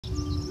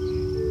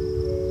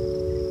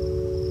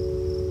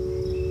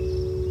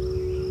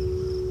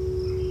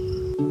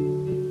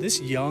This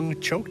young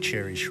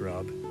chokecherry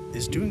shrub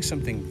is doing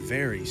something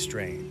very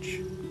strange.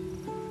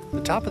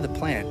 The top of the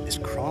plant is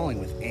crawling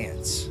with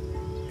ants,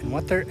 and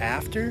what they're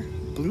after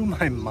blew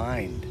my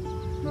mind.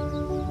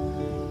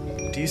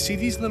 Do you see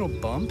these little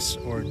bumps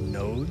or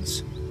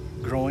nodes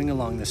growing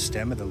along the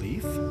stem of the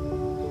leaf?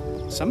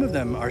 Some of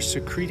them are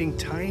secreting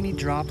tiny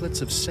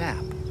droplets of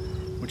sap,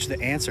 which the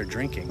ants are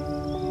drinking.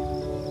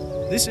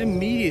 This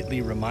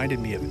immediately reminded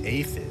me of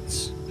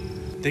aphids.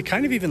 They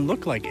kind of even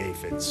look like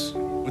aphids,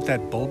 with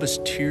that bulbous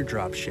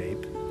teardrop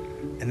shape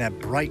and that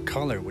bright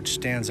color which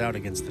stands out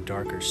against the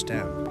darker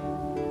stem.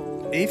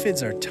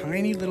 Aphids are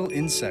tiny little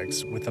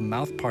insects with a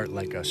mouth part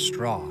like a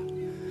straw,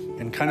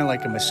 and kind of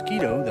like a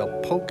mosquito,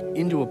 they'll poke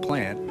into a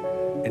plant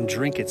and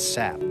drink its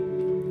sap.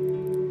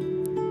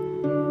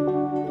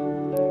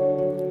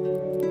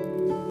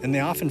 And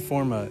they often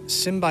form a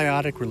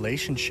symbiotic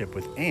relationship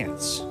with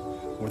ants,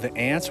 where the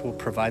ants will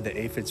provide the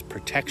aphids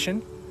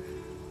protection,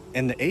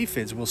 and the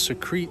aphids will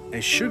secrete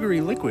a sugary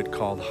liquid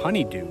called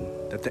honeydew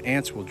that the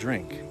ants will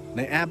drink.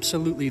 They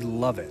absolutely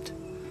love it.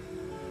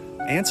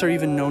 Ants are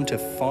even known to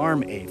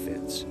farm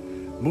aphids,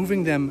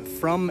 moving them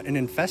from an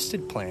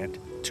infested plant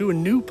to a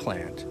new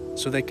plant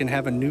so they can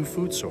have a new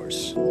food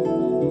source.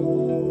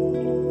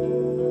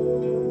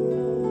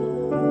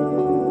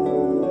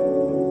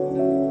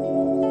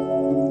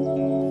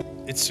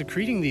 It's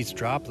secreting these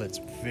droplets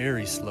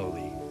very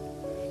slowly.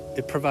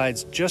 It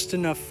provides just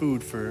enough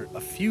food for a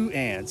few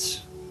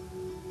ants,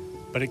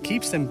 but it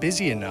keeps them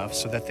busy enough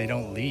so that they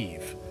don't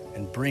leave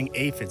and bring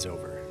aphids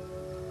over.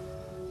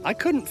 I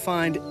couldn't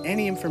find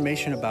any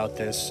information about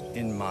this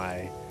in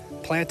my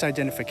plant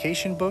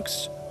identification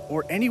books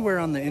or anywhere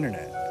on the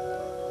internet.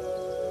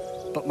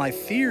 But my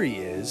theory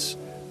is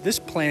this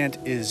plant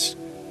is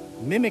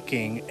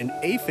mimicking an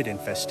aphid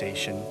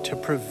infestation to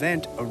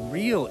prevent a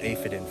real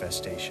aphid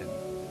infestation.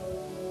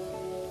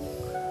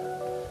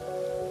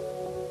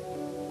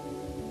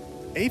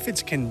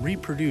 Aphids can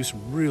reproduce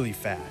really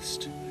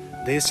fast.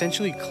 They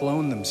essentially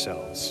clone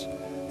themselves,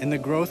 and the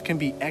growth can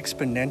be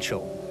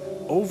exponential,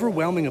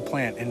 overwhelming a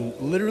plant and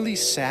literally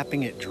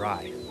sapping it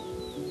dry.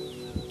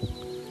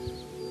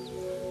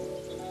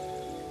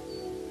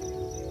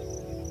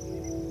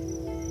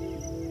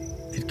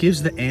 It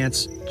gives the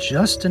ants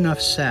just enough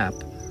sap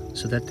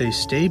so that they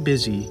stay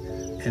busy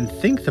and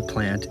think the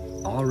plant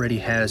already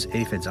has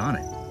aphids on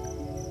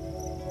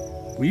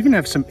it. We even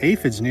have some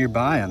aphids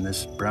nearby on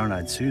this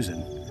brown-eyed Susan.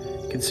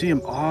 You can see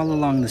them all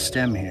along the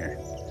stem here.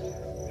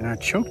 And our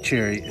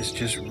chokecherry is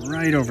just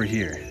right over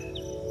here.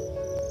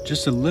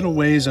 Just a little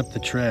ways up the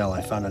trail,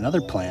 I found another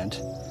plant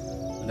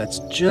that's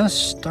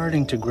just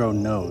starting to grow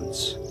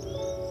nodes.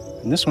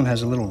 And this one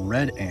has a little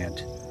red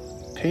ant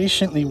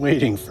patiently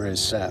waiting for his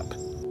sap.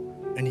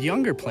 And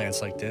younger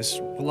plants like this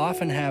will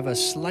often have a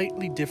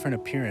slightly different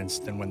appearance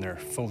than when they're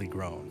fully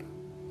grown.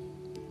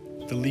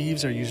 The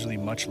leaves are usually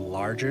much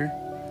larger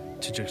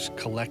to just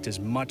collect as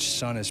much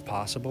sun as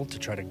possible to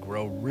try to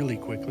grow really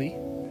quickly.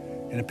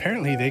 And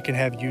apparently they can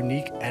have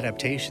unique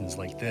adaptations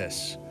like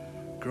this,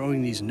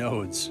 growing these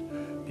nodes,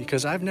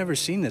 because I've never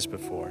seen this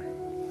before.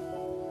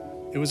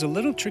 It was a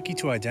little tricky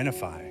to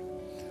identify.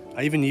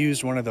 I even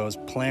used one of those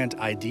plant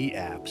ID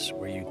apps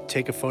where you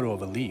take a photo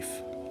of a leaf.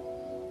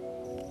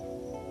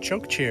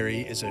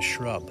 Chokecherry is a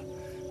shrub,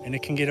 and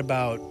it can get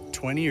about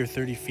 20 or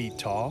 30 feet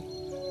tall,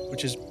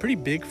 which is pretty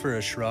big for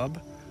a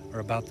shrub, or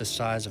about the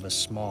size of a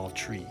small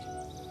tree.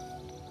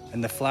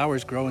 And the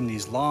flowers grow in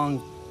these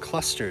long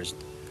clusters,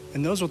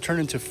 and those will turn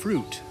into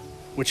fruit,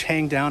 which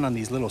hang down on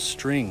these little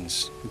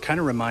strings and kind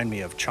of remind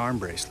me of charm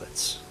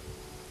bracelets.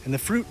 And the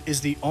fruit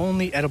is the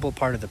only edible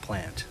part of the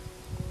plant.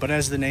 But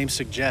as the name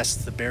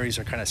suggests, the berries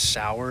are kind of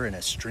sour and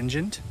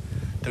astringent.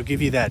 They'll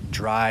give you that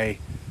dry,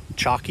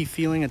 chalky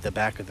feeling at the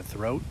back of the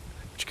throat,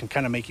 which can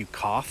kind of make you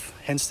cough,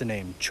 hence the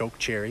name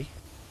chokecherry.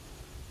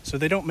 So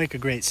they don't make a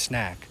great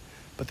snack,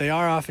 but they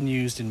are often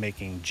used in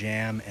making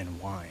jam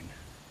and wine.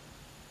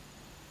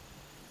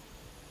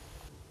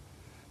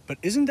 But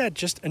isn't that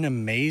just an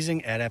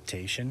amazing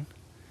adaptation?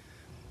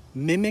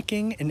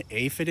 Mimicking an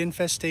aphid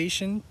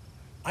infestation?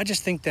 I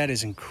just think that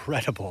is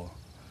incredible.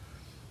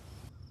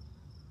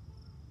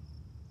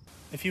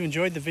 If you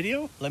enjoyed the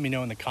video, let me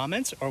know in the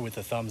comments or with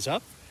a thumbs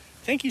up.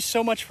 Thank you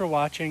so much for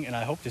watching, and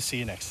I hope to see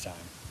you next time.